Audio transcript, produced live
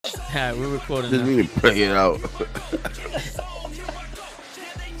Yeah, we're recording Just now. need to bring it out.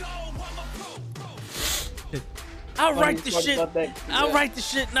 I'll write the part shit. about that- I'll yeah. write the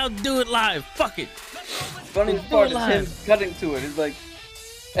shit and I'll do it live. Fuck it. Funniest Do part it is him live. cutting to it. It's like,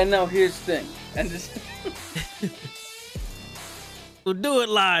 and now here's thing, and this. We'll do it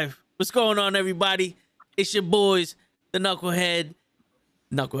live. What's going on, everybody? It's your boys, the the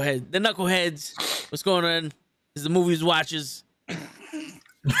Knuckleheads. What's going on? It's the movies watchers.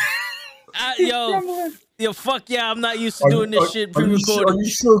 Yo, fuck yeah! I'm not used to doing this shit Are pre-recorded. you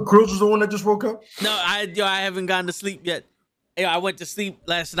sure Grills was the one that just woke up? No, I haven't gone to sleep yet. Yo, I went to sleep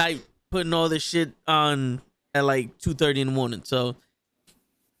last night, putting all this shit on at like 2:30 in the morning. So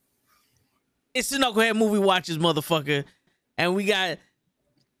it's the Knucklehead movie watchers, motherfucker, and we got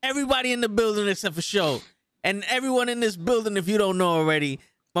everybody in the building except for Show, and everyone in this building, if you don't know already,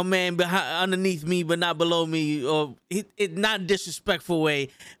 my man underneath me but not below me, or it not disrespectful way.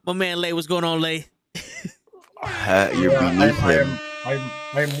 My man Lay, what's going on, Lay? You're beneath him.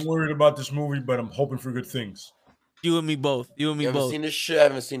 I'm worried about this movie, but I'm hoping for good things. You and me both. You and me You haven't both. seen this shit? I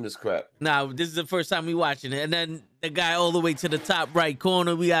haven't seen this crap. Nah, this is the first time we watching it. And then the guy all the way to the top right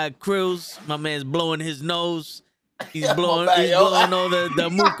corner, we got Krills. My man's blowing his nose. He's blowing all the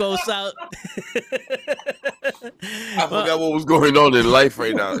mucos out. I forgot what was going on in life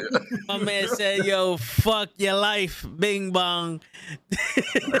right now. My man said, yo, fuck your life. Bing bong.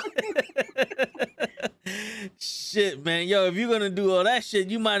 Shit, man. Yo, if you're going to do all that shit,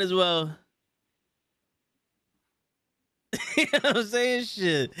 you might as well. You know what I'm saying?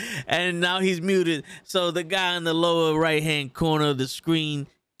 Shit. And now he's muted. So the guy in the lower right-hand corner of the screen,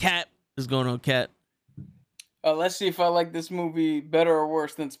 Cap, what's going on, Cap? Let's see if I like this movie better or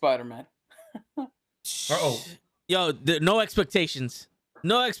worse than Spider-Man. Uh-oh. Yo, no expectations.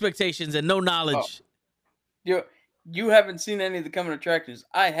 No expectations and no knowledge. You haven't seen any of the coming attractions.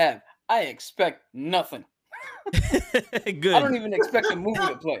 I have. I expect nothing. Good. I don't even expect the movie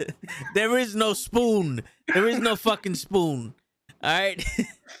to play. There is no spoon. There is no fucking spoon. All right.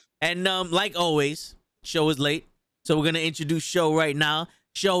 And like always, Show is late. So we're gonna introduce Show right now.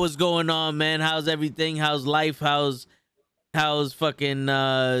 Show, what's going on, man? How's everything? How's life? How's fucking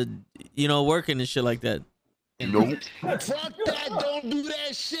working and shit like that? Nope. Fuck that! Don't do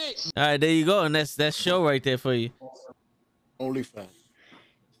that shit. All right, there you go. And that's Show right there for you. OnlyFans.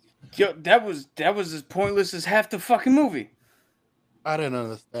 Yo, that was as pointless as half the fucking movie. I didn't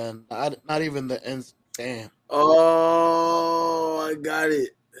understand. Not even the end. Damn. Oh, I got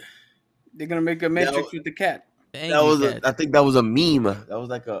it. They're gonna make a Matrix with the cat. Thank That you, was Cat. I think that was a meme. That was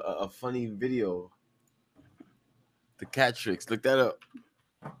like a funny video. The cat tricks. Look that up.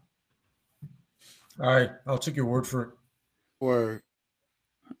 All right, I'll take your word for it. Word.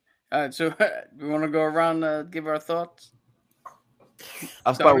 All right, so we want to go around, give our thoughts.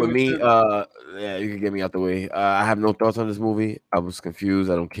 I'll start with me. Starting Yeah, you can get me out the way. I have no thoughts on this movie. I was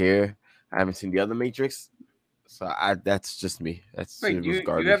confused. I don't care. I haven't seen the other Matrix, so that's just me. That's Wait, it was you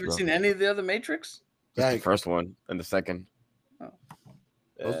garbage, haven't bro. seen any of the other Matrix? Just the Like, first one and the second. Oh.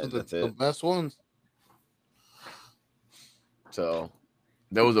 those are That's the it. best ones. So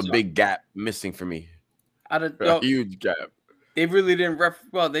there was a big gap missing for me. A huge gap. They really didn't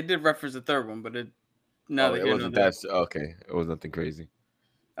well, they did reference the third one, but it no, It wasn't that. Okay, it was nothing crazy.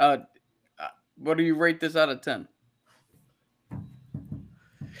 What do you rate this out of 10?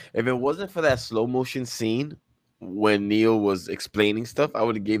 If it wasn't for that slow motion scene when Neil was explaining stuff, I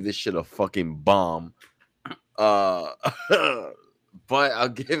would have gave this shit a fucking bomb. But I'll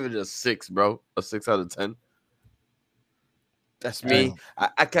give it a 6, bro. A 6 out of 10. That's me.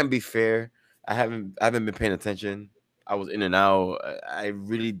 I can't be fair. I haven't been paying attention. I was in and out. I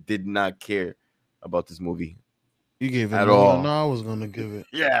really did not care about this movie. You gave it At more all. than I was gonna give it.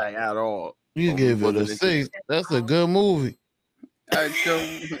 Yeah, at all. You Oh, gave it a wasn't 6. That's a good movie. All right, so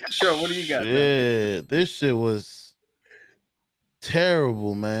sure, what do you got? man? Yeah, this shit was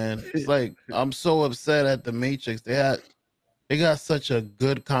terrible, man. It's like I'm so upset at the Matrix. They got such a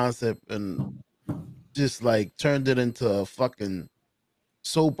good concept and just like turned it into a fucking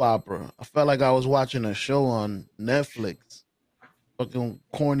soap opera. I felt like I was watching a show on Netflix. Fucking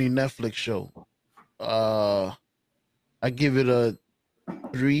corny Netflix show. I give it a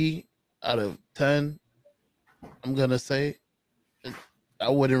 3 out of 10. I'm gonna say I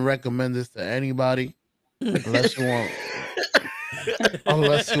wouldn't recommend this to anybody unless you want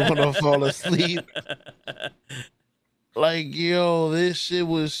to fall asleep. Like, yo, this shit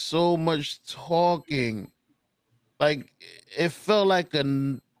was so much talking. Like, it felt like a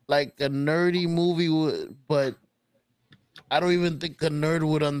nerdy movie, but I don't even think a nerd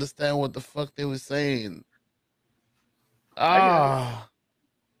would understand what the fuck they were saying.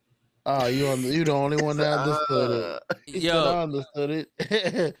 Oh, you the only one that understood it. He said I Yo, understood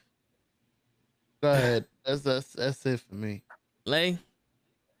it. Go ahead. That's it for me. Lay.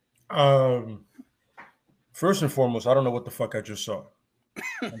 First and foremost, I don't know what the fuck I just saw.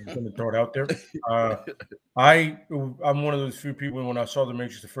 I'm gonna throw it out there. I'm one of those few people when I saw the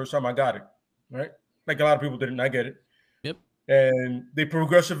Matrix the first time, I got it. Right, like a lot of people didn't. I get it. Yep. And they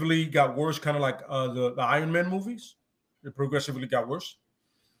progressively got worse, kind of like the Iron Man movies. They progressively got worse.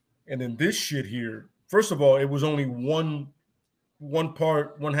 And then this shit here. First of all, it was only one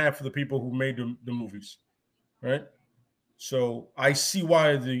half of the people who made the movies, right? So I see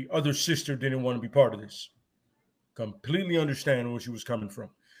why the other sister didn't want to be part of this. Completely understand where she was coming from.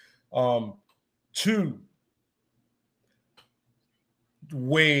 Two,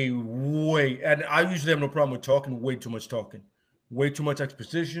 way, and I usually have no problem with talking, way too much talking. Way too much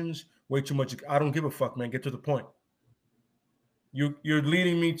expositions, way too much. I don't give a fuck, man. Get to the point. You're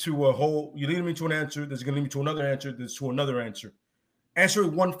leading me to you're leading me to an answer that's going to lead me to another answer that's to another answer. Answer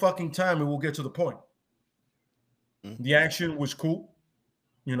it one fucking time and we'll get to the point. Mm-hmm. The action was cool,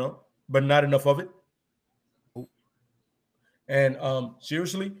 but not enough of it. Ooh. And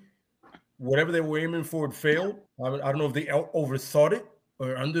seriously, whatever they were aiming for, it failed. I don't know if they overthought it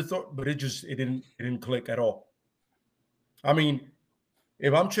or underthought, but it didn't click at all. I mean,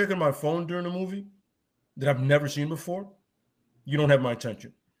 if I'm checking my phone during a movie that I've never seen before, you don't have my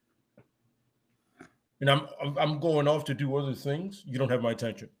attention. And I'm going off to do other things, you don't have my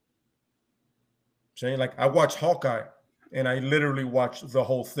attention. Saying, like, I watched Hawkeye and I literally watched the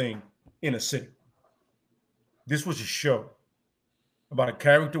whole thing in a sitting. This was a show about a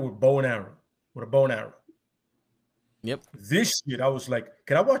character with a bow and arrow. Yep. This shit, I was like,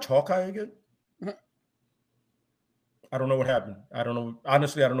 can I watch Hawkeye again? I don't know what happened. I don't know.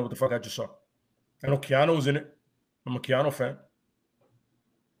 Honestly, I don't know what the fuck I just saw. I know Keanu was in it. I'm a Keanu fan.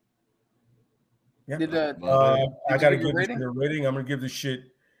 Yeah. I got to give this shit a rating. I'm going to give this shit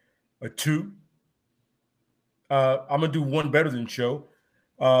a 2. I'm going to do one better than show.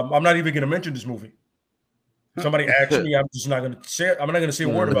 I'm not even going to mention this movie. Somebody asked me, I'm just not going to say it. I'm not going to say a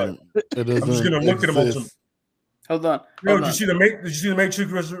word about it. I'm just going to look at them. Hold on. Did you see the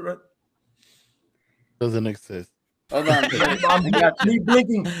Matrix? Doesn't exist. Hold on.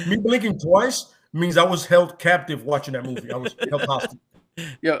 Me blinking twice means I was held captive watching that movie. I was held hostage.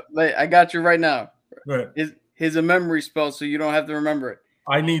 Yo, I got you right now. Go ahead. His a memory spell, so you don't have to remember it.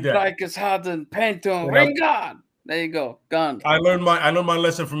 I need that. Like it's hot and Pantone. Ring God. There you go. Gone. I learned my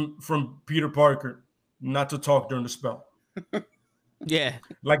lesson from Peter Parker, not to talk during the spell. Yeah.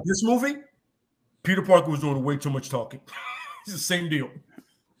 Like this movie, Peter Parker was doing way too much talking. It's the same deal.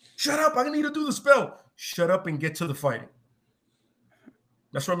 Shut up. I need to do the spell. Shut up and get to the fighting.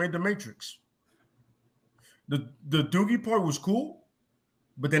 That's what made the Matrix. The Doogie part was cool,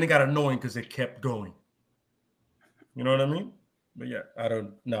 but then it got annoying because it kept going. You know what I mean? But yeah, I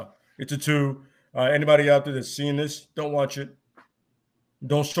don't know. It's a 2. Anybody out there that's seeing this, don't watch it.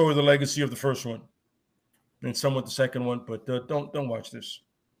 Don't show the legacy of the first one, and somewhat the second one. But don't watch this.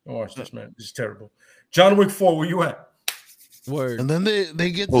 Don't watch this, man. This is terrible. John Wick 4, where you at? Word. And then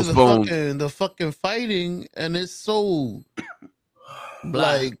they get to the fucking fighting, and it's so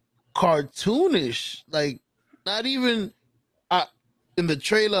like cartoonish. Like not even. In the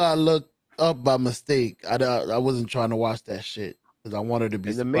trailer, I looked up by mistake. I wasn't trying to watch that shit because I wanted to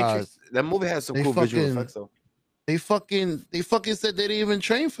be the surprised. Matrix. That movie has some cool visual effects, though. They fucking said they didn't even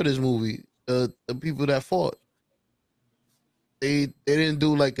train for this movie. The people that fought. They didn't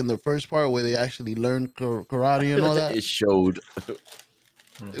do like in the first part where they actually learned karate and all that. It showed.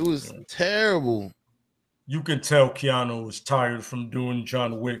 It was terrible. You can tell Keanu was tired from doing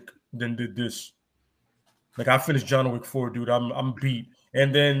John Wick, then did this. Like I finished John Wick 4, dude. I'm beat.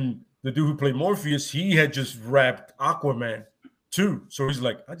 And then the dude who played Morpheus, he had just rapped Aquaman too. So he's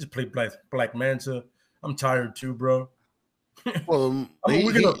like, I just played Black Manta. I'm tired too, bro. Well,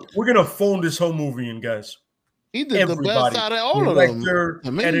 we're gonna phone this whole movie in, guys. He did the best out of all of them. Director,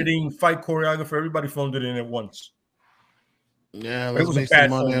 editing, fight choreographer, everybody phoned it in at once. Yeah, let's make some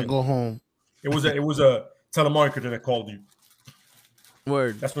money and go home. It was a telemarketer that called you.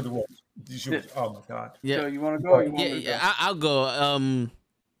 Word. That's what it was. Oh my god. Yeah. So you want to go? I'll go.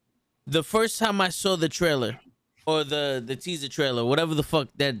 The first time I saw the trailer or the teaser trailer, whatever the fuck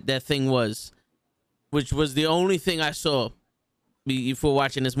that thing was, which was the only thing I saw before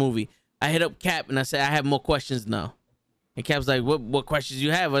watching this movie, I hit up Cap and I said, I have more questions now. And Cap's like, what questions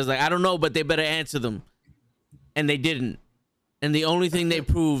you have? I was like, I don't know, but they better answer them. And they didn't. And the only thing they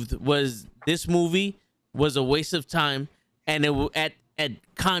proved was this movie was a waste of time. And at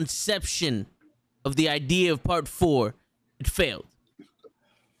conception of the idea of part 4, it failed.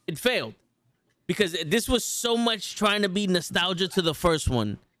 it failed because this was so much trying to be nostalgia to the first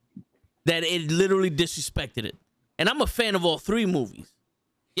one that it literally disrespected it. And I'm a fan of all three movies.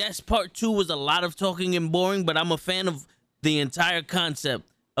 Yes, part 2 was a lot of talking and boring, but I'm a fan of the entire concept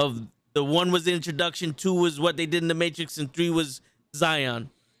of the 1 was the introduction, 2 was what they did in the Matrix, and 3 was Zion.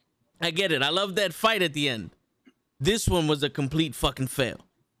 I get it. I love that fight at the end. This one was a complete fucking fail.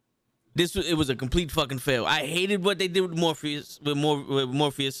 It was a complete fucking fail. I hated what they did with Morpheus.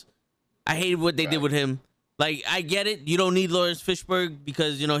 I hated what they did with him. Like, I get it. You don't need Lawrence Fishburne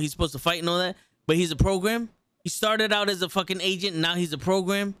because, you know, he's supposed to fight and all that. But he's a program. He started out as a fucking agent, and now he's a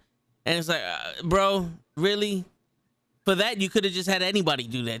program. And it's like, bro, really? For that, you could have just had anybody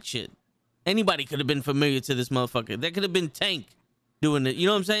do that shit. Anybody could have been familiar to this motherfucker. That could have been Tank doing it. You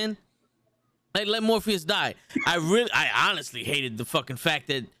know what I'm saying? Like, let Morpheus die. I honestly hated the fucking fact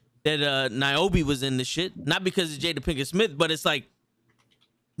that Niobe was in this shit. Not because of Jada Pinkett Smith, but it's like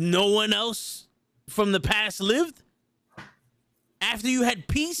no one else from the past lived after you had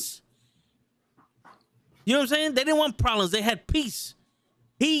peace. You know what I'm saying? They didn't want problems. They had peace.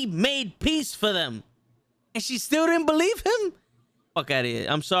 He made peace for them. And she still didn't believe him? Fuck out of here.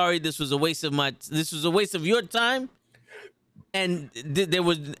 I'm sorry. This was a waste of your time. And there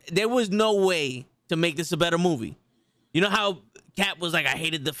was no way to make this a better movie. You know how Cap was like, I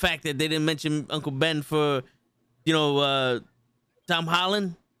hated the fact that they didn't mention Uncle Ben for, you know, Tom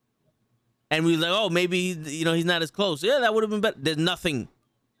Holland. And we was like, oh, maybe, you know, he's not as close. Yeah, that would have been better. There's nothing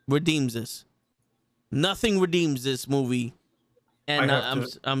redeems this. Nothing redeems this movie. And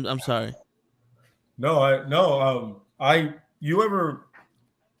I'm sorry. You ever,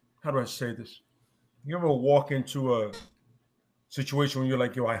 how do I say this? You ever walk into a situation where you're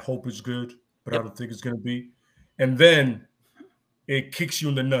like, yo, I hope it's good, but I don't think it's going to be. And then it kicks you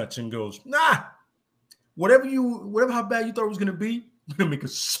in the nuts and goes, nah, whatever how bad you thought it was going to be, we're going to make it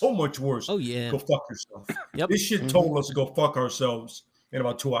so much worse. Oh, yeah. Go fuck yourself. Yep. This shit told us to go fuck ourselves in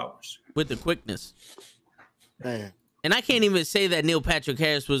about 2 hours. With the quickness. Man. And I can't even say that Neil Patrick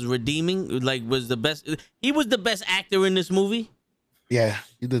Harris was redeeming, like was the best. He was the best actor in this movie. Yeah,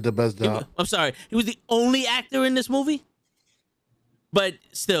 he did the best job. I'm sorry. He was the only actor in this movie. But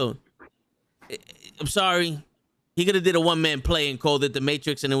still, I'm sorry. He could have did a one-man play and called it The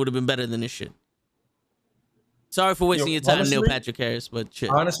Matrix, and it would have been better than this shit. Sorry for wasting your time, honestly, Neil Patrick Harris, but shit.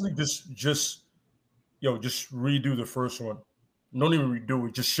 Honestly, just redo the first one. Don't even redo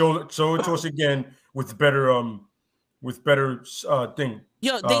it. Just show it to us again with better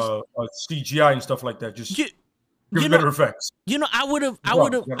CGI and stuff like that. Just give better effects. You know, I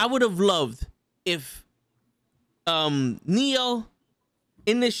would have loved if Neo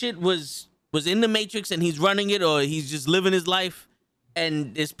in this shit was in the Matrix and he's running it, or he's just living his life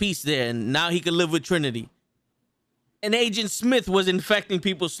and there's peace there, and now he can live with Trinity. And Agent Smith was infecting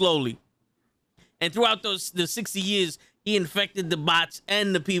people slowly. And throughout the 60 years, he infected the bots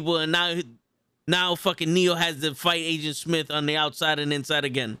and the people, and now fucking Neo has to fight Agent Smith on the outside and inside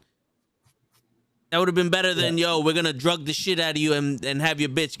again. That would have been better than, yo, we're gonna drug the shit out of you and have your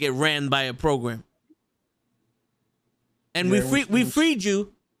bitch get ran by a program. And we freed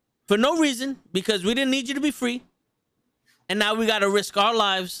you for no reason, because we didn't need you to be free. And now we gotta risk our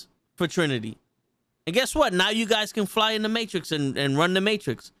lives for Trinity. And guess what? Now you guys can fly in the Matrix and run the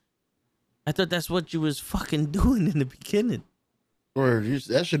Matrix. I thought that's what you was fucking doing in the beginning. Or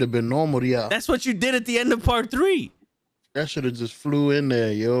that should have been normal, yeah. That's what you did at the end of part 3. That should have just flew in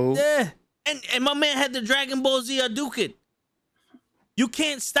there, yo. Yeah. And my man had the Dragon Ball Z Hadouken. You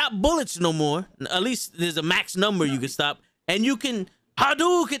can't stop bullets no more. At least there's a max number you can stop. And you can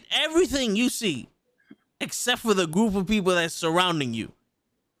Hadouken everything you see. Except for the group of people that's surrounding you.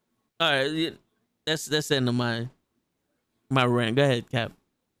 All right. That's the end of my rant. Go ahead, Cap.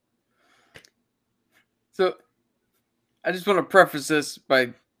 So, I just want to preface this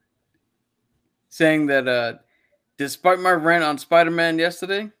by saying that despite my rant on Spider-Man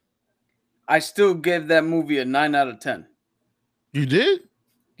yesterday, I still gave that movie a 9 out of 10. You did?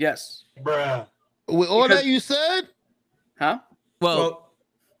 Yes. Bruh. With all that you said? Huh? Well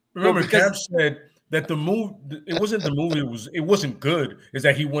remember, Cap said that the movie, it wasn't the movie, it wasn't good. Is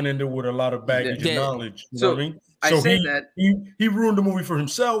that he went in there with a lot of baggage and knowledge. You know what I mean? So I say that he ruined the movie for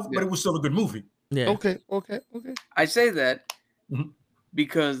himself, but it was still a good movie. Yeah. Okay. I say that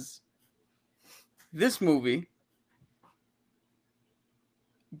because this movie,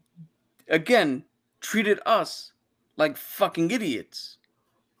 again, treated us like fucking idiots.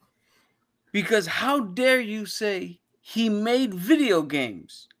 Because how dare you say he made video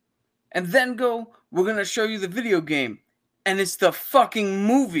games and then go, we're going to show you the video game, and it's the fucking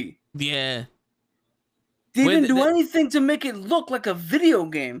movie. Yeah. They Wait, didn't do the- anything to make it look like a video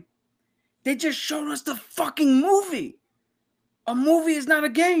game. They just showed us the fucking movie. A movie is not a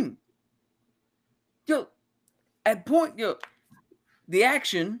game. Yo, the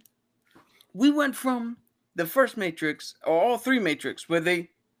action, we went from the first Matrix, or all three Matrix, where they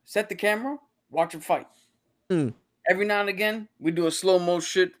set the camera, watch them fight. Hmm. Every now and again, we do a slow-mo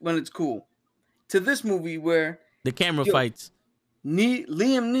shit when it's cool. To this movie where The camera Yo. fights. Liam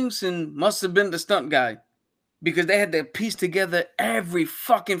Neeson must have been the stunt guy because they had to piece together every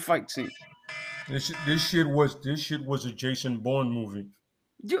fucking fight scene. This shit was a Jason Bourne movie.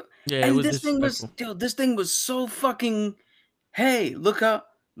 Yo, Yeah, it and was this thing was so fucking. Hey, look out!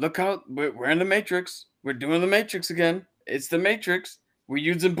 We're in the Matrix. We're doing the Matrix again. It's the Matrix. We're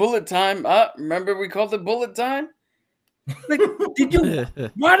using bullet time. Remember we called it bullet time? Like, did you?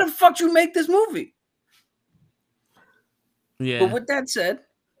 Why the fuck you make this movie? Yeah. But with that said,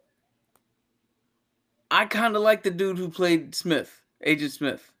 I kind of like the dude who played Smith, Agent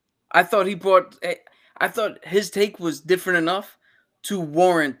Smith. I thought his take was different enough to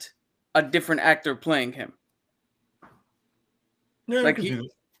warrant a different actor playing him. Yeah, Like I can see that.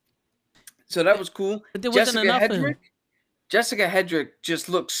 So that was cool. But there wasn't enough of him. Jessica Hedrick just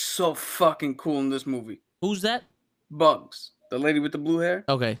looks so fucking cool in this movie. Who's that? Bugs, the lady with the blue hair.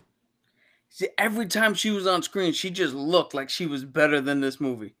 Okay. See, every time she was on screen, she just looked like she was better than this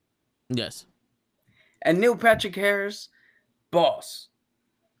movie. Yes. And Neil Patrick Harris, boss.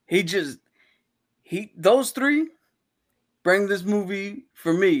 Those three bring this movie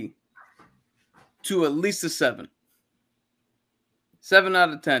for me to at least a 7. 7 out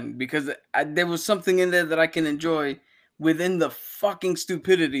of 10, because there was something in there that I can enjoy within the fucking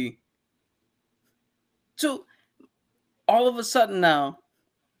stupidity. So all of a sudden now,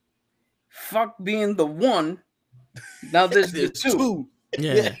 fuck being the one, now there's the two.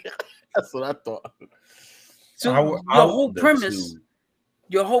 Yeah. That's what I thought. So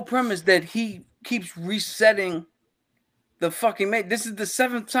your whole premise that he keeps resetting the fucking mate. This is the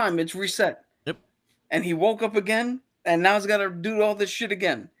 7th time it's reset. Yep. And he woke up again, and now he's got to do all this shit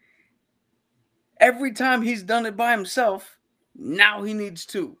again. Every time he's done it by himself, now he needs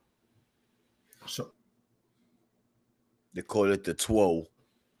 2. So They call it the 12.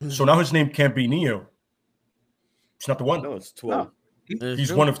 now his name can't be Neo. It's not the one. No, it's 12. No.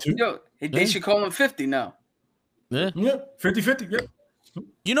 He's one of 2. Yo, they should call him 50 now. Yeah. Yeah, 50-50. Yeah.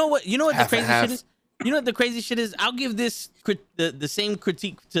 You know what? The Half and crazy half. shit is? You know what the crazy shit is? I'll give this the same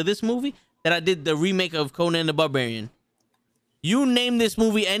critique to this movie that I did the remake of Conan the Barbarian. You name this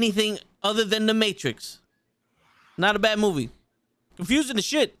movie anything other than The Matrix, not a bad movie. Confusing the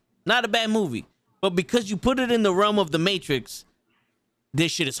shit, not a bad movie. But because you put it in the realm of The Matrix,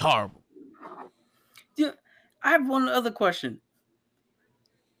 this shit is horrible. Yeah, I have one other question.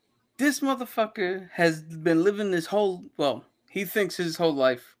 This motherfucker has been living he thinks his whole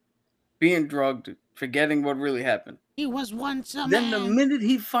life being drugged, forgetting what really happened. He was once a Then the man. minute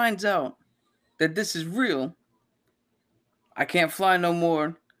he finds out that this is real, I can't fly no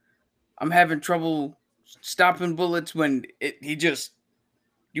more. I'm having trouble stopping bullets when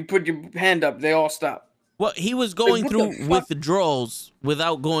you put your hand up, they all stop. Well, he was going what the through fuck? withdrawals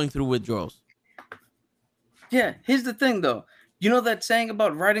without going through withdrawals. Yeah, here's the thing though. You know that saying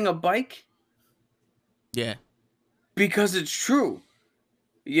about riding a bike? Yeah. Because it's true.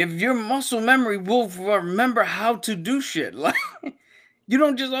 If your muscle memory will remember how to do shit. Like, you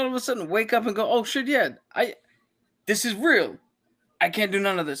don't just all of a sudden wake up and go, oh shit, yeah, this is real. I can't do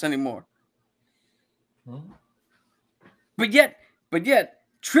none of this anymore. But yet,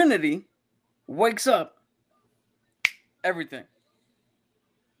 Trinity wakes up everything.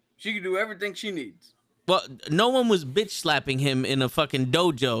 She can do everything she needs. Well, no one was bitch slapping him in a fucking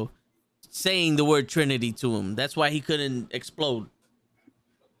dojo saying the word Trinity to him. That's why he couldn't explode.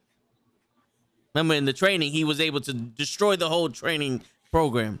 Remember, in the training, he was able to destroy the whole training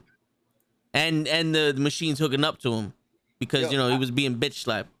program. And the machines hooking up to him because, he was being bitch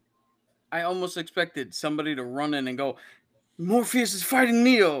slapped. I almost expected somebody to run in and go, Morpheus is fighting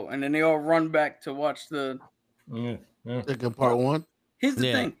Neo. And then they all run back to watch the... Yeah. Second part 1. Here's the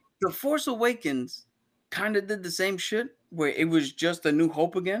Yeah. thing. The Force Awakens kind of did the same shit where it was just a new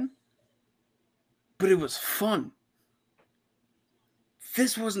hope again. But it was fun.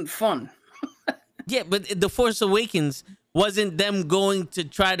 This wasn't fun. Yeah, but The Force Awakens wasn't them going to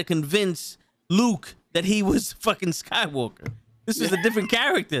try to convince Luke that he was fucking Skywalker. This was a different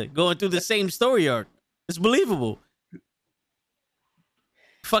character going through the same story arc. It's believable.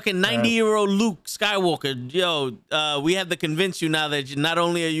 Fucking 90-year-old Luke Skywalker. Yo, we have to convince you now that not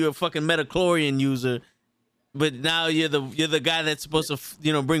only are you a fucking metachlorian user, but now you're the guy that's supposed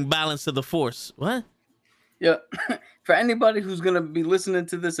to, bring balance to the Force. What? Yeah. For anybody who's gonna be listening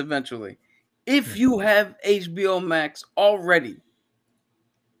to this eventually, if you have HBO Max already,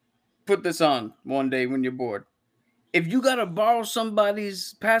 put this on one day when you're bored. If you gotta borrow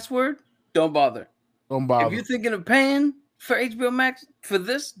somebody's password, don't bother. Don't If bother. you're thinking of paying for HBO Max for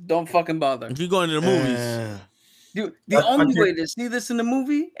this, don't fucking bother. If you're going to the movies, The only can't- way to see this in the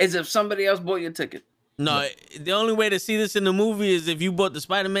movie is if somebody else bought your ticket. no, the only way to see this in the movie is if you bought the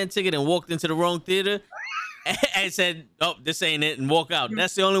Spider-Man ticket and walked into the wrong theater and said, "Oh, this ain't it," and walk out.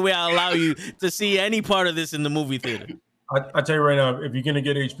 That's the only way I'll allow you to see any part of this in the movie theater. I tell you right now, if you're gonna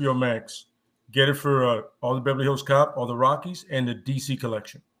get HBO Max, get it for all the Beverly Hills Cop, all the Rockies, and the DC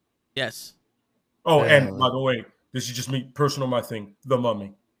collection. Yes. Oh, Yeah. and by the way, this is just me personal, my thing. The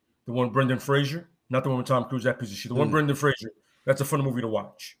Mummy, the one Brendan Fraser, not the one with Tom Cruise, that piece of shit. The one Brendan Fraser. That's a fun movie to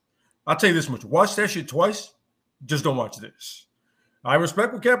watch. I'll tell you this much: watch that shit twice. Just don't watch this. I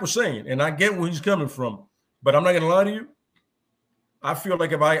respect what Cap was saying, and I get where he's coming from, but I'm not gonna lie to you. I feel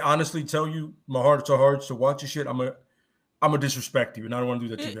like if I honestly tell you my heart to hearts to watch this shit, I'm a disrespect you, and I don't want to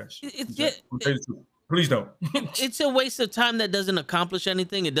do that to you guys. I'm telling you the truth. Please don't. It's a waste of time that doesn't accomplish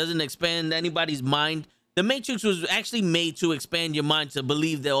anything. It doesn't expand anybody's mind. The Matrix was actually made to expand your mind to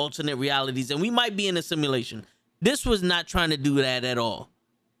believe there are alternate realities, and we might be in a simulation. This was not trying to do that at all.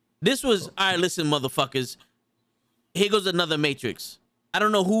 This was, all right, listen, motherfuckers. Here goes another Matrix. I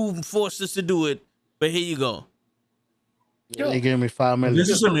don't know who forced us to do it, but here you go. They gave me 5 This minutes.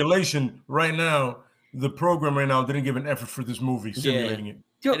 is simulation right now. The program right now didn't give an effort for this movie simulating it.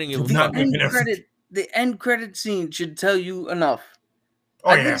 Yo, I didn't give a the fuck. end credit scene should tell you enough.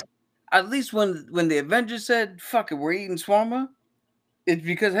 Oh At yeah, least- At least when the Avengers said, "Fuck it, we're eating shawarma," it's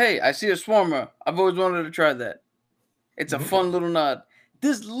because, hey, I see a shawarma. I've always wanted to try that. It's a fun little nod.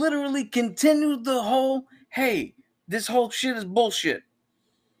 This literally continued the whole, hey, this whole shit is bullshit.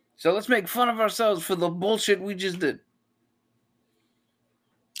 So let's make fun of ourselves for the bullshit we just did.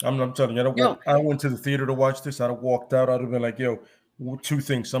 I'm telling you, I went to the theater to watch this. I'd have walked out. I'd have been like, "Yo, two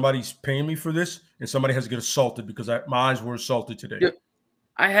things: somebody's paying me for this, and somebody has to get assaulted because my eyes were assaulted today." Yeah.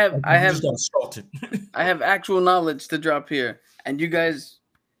 I You have just got assaulted. I have actual knowledge to drop here, and you guys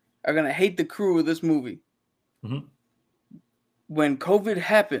are gonna hate the crew of this movie. Mhm. When COVID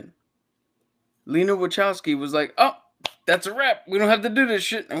happened, Lena Wachowski was like, "Oh, that's a wrap. We don't have to do this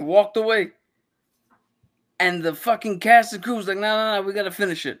shit," and walked away. And the fucking cast and crew was like, "No, we gotta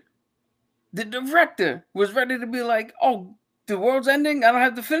finish it." The director was ready to be like, "Oh, the world's ending. I don't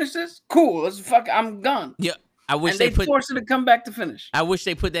have to finish this. Cool. I'm gone." Yeah, I wish And they put. forced her to come back to finish. I wish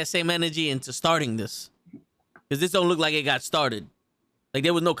they put that same energy into starting this, because this don't look like it got started. Like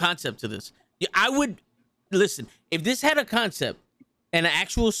there was no concept to this. Yeah, I would listen if this had a concept and an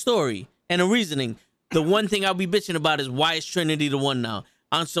actual story and a reasoning. The one thing I'll be bitching about is why is Trinity the one now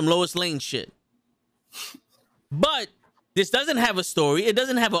on some Lois Lane shit. But this doesn't have a story. It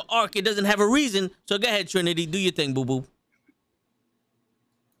doesn't have an arc. It doesn't have a reason. So go ahead, Trinity, do your thing, boo boo.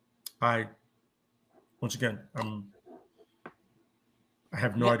 Once again, I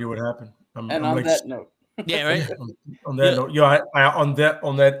have no idea what happened. And I'm on like, that note, Yeah, right. on that Yeah. note,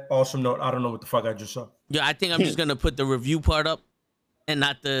 on that awesome note, I don't know what the fuck I just saw. Yeah, I think I'm just gonna put the review part up and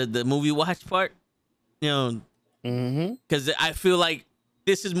not the movie watch part. You know, Mm-hmm. because I feel like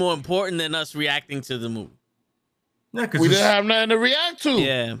this is more important than us reacting to the movie. Yeah, because We didn't have nothing to react to.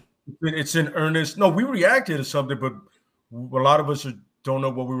 Yeah, it's in earnest. No, we reacted to something, but a lot of us don't know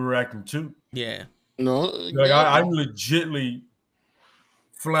what we were reacting to. yeah. No. Like I'm legitly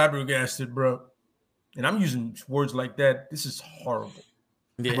flabbergasted, bro. And I'm using words like that. This is horrible.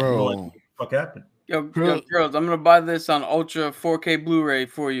 Yeah. Bro. What the fuck happened? yo, Girl- girls, I'm gonna buy this on Ultra 4K Blu-ray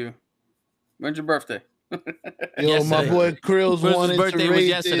for you. When's your birthday? Yo, Yesterday. my boy Krill's Krill's wanted birthday to was rate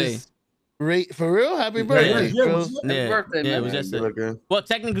yesterday. this. Rate for real? Happy Yeah, birthday, yeah, Krill. what's up? Yeah, birthday, yeah, it man. was yesterday. Okay. Well,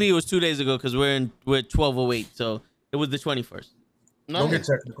 technically it was 2 days ago because we're 12:08, so it was the 21st. Don't get Nice.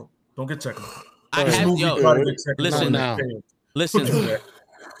 technical. Don't get technical. I This have movie yo, tried to get technical listen and now. it failed. listen. Don't do that.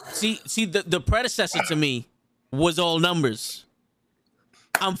 See the predecessor to me was all numbers.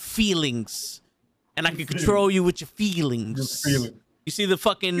 I'm feelings, and I can control you with your feelings. Just feel it. You see the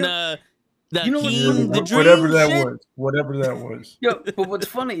fucking the You know what's Keem, funny? the dream Whatever that shit? was. Whatever that was. Yo, but what's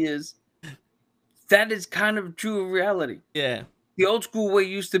funny is that is kind of true of reality. Yeah, The old school way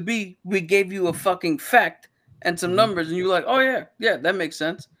used to be we gave you a fucking fact and some numbers, and you're like, "Oh yeah, that makes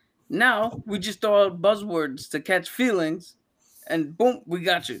sense." Now we just throw out buzzwords to catch feelings, and boom, we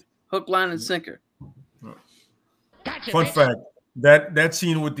got you. Hook, line, and sinker. Fun fact. That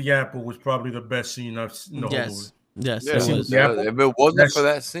scene with the apple was probably the best scene I've seen in the whole movie. yes, Yeah, it was. Yeah. if it wasn't That's- for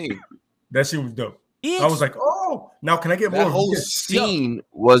that scene, That scene was dope. He I was like, oh Oh, now can I get That more? whole Yes. scene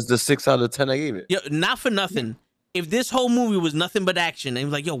was the 6 out of 10 I gave it. Yo, not for nothing. If this whole movie was nothing but action, and he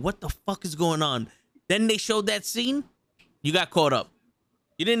was like, yo, what the fuck is going on? Then they showed that scene, you got caught up.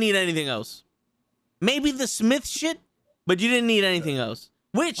 You didn't need anything else. Maybe the Smith shit, but you didn't need anything else.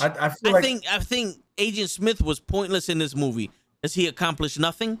 Which I feel like I think Agent Smith was pointless in this movie, as he accomplished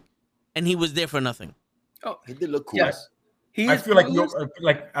nothing, and he was there for nothing. Oh, He did look cool. yes. He I is feel like pointless.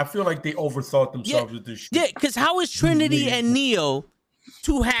 I feel like they overthought themselves with this shit. Yeah, because how is Trinity and Neo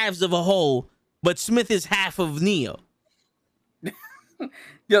two halves of a whole, but Smith is half of Neo?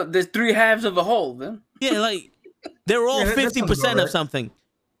 Yo, there's 3 halves of a whole, then. Yeah, like they're all Yeah, that sounds 50% about of right. something.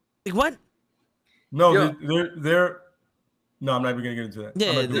 Like what? No, Yo. they're. No, I'm not even gonna get into that. Yeah,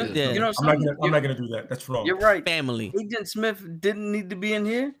 I'm not gonna, yeah. You know I'm not something? gonna do that. That's wrong. You're right. Family. Agent Smith didn't need to be in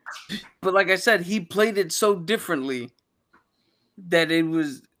here, but like I said, he played it so differently that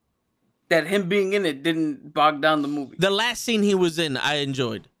him being in it didn't bog down the movie. The last scene he was in, I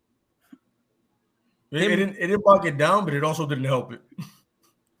enjoyed. It didn't bog it down, but it also didn't help it.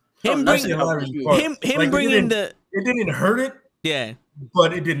 Him nothing bringing helped this movie. him bringing it didn't hurt it, yeah.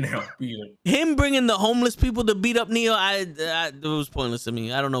 but it didn't help either. Him bringing the homeless people to beat up Neo, it was pointless to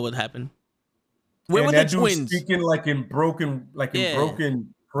me. I don't know what happened. Where were And the that dude twins? speaking in broken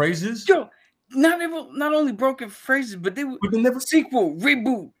phrases. Yo, not only broken phrases, but they were But they never. sequel,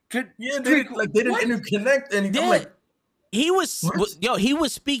 reboot. Yeah, they didn't What? interconnect anything. Yeah. I'm like, He was What? he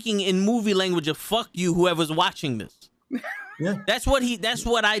was speaking in movie language of fuck you whoever's watching this. yeah. That's what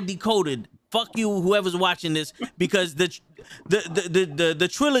I decoded. Fuck you whoever's watching this, because the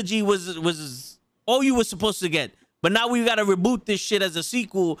trilogy was all you were supposed to get. But now we got to reboot this shit as a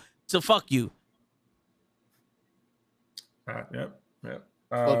sequel to fuck you. Yeah.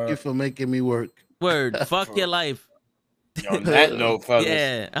 Fuck you for making me work. Word. Fuck your life. On that note, fellas.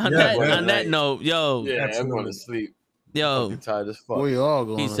 Yeah. On Yeah, that night. note, yo. Yeah, Absolutely. I'm going to sleep. Yo. I'm tired as fuck. We all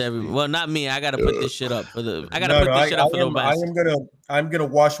going. Peace to to everyone. sleep. Well, not me. I gotta put this shit up for the. I gotta put this shit up for the bastards. I'm gonna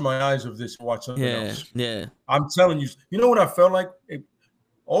wash my eyes of this and watch something Yeah, else. yeah. I'm telling you. You know what I felt like?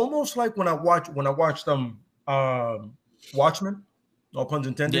 Almost like when I watched Watchmen. No puns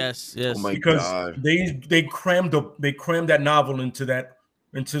intended. Yes, yes. Oh my Because God. they crammed that novel into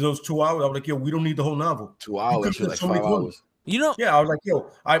those 2 hours. I was like, yo, we don't need the whole novel. 2 hours, could've like so 5 many hours. You know, Yeah, I was like, yo,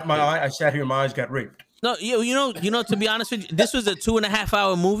 I sat here, my eyes got raped. no, you know. To be honest with you, this was a 2.5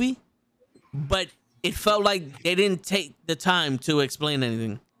 hour movie, but it felt like they didn't take the time to explain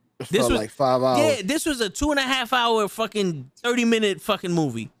anything. It This felt was like 5 hours. Yeah, this was a 2.5 hour fucking 30-minute fucking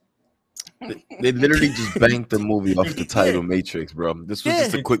movie. They literally just banked the movie off the title Matrix, bro. This was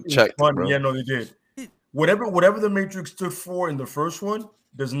just a quick It's check, fun. bro. Yeah, no, they did. Whatever the Matrix stood for in the first one,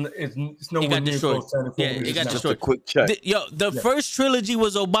 it's nowhere got near destroyed. close to Yeah, it it got now. Just a destroyed. quick check. The first trilogy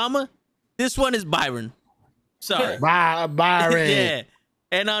was Obama. This one is Byron. Sorry. Byron. Yeah.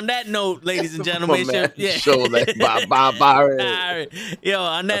 And on that note, ladies and My gentlemen, man yeah. show that bye. All right. Yo,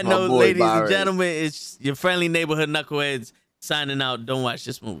 on that That's my note, boy, ladies and Byron. gentlemen, it's your friendly neighborhood knuckleheads signing out. Don't watch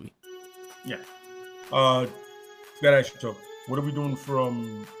this movie. Yeah. Gotta ask you, Joe, what are we doing for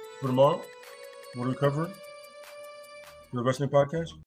tomorrow? What are we covering? The wrestling podcast?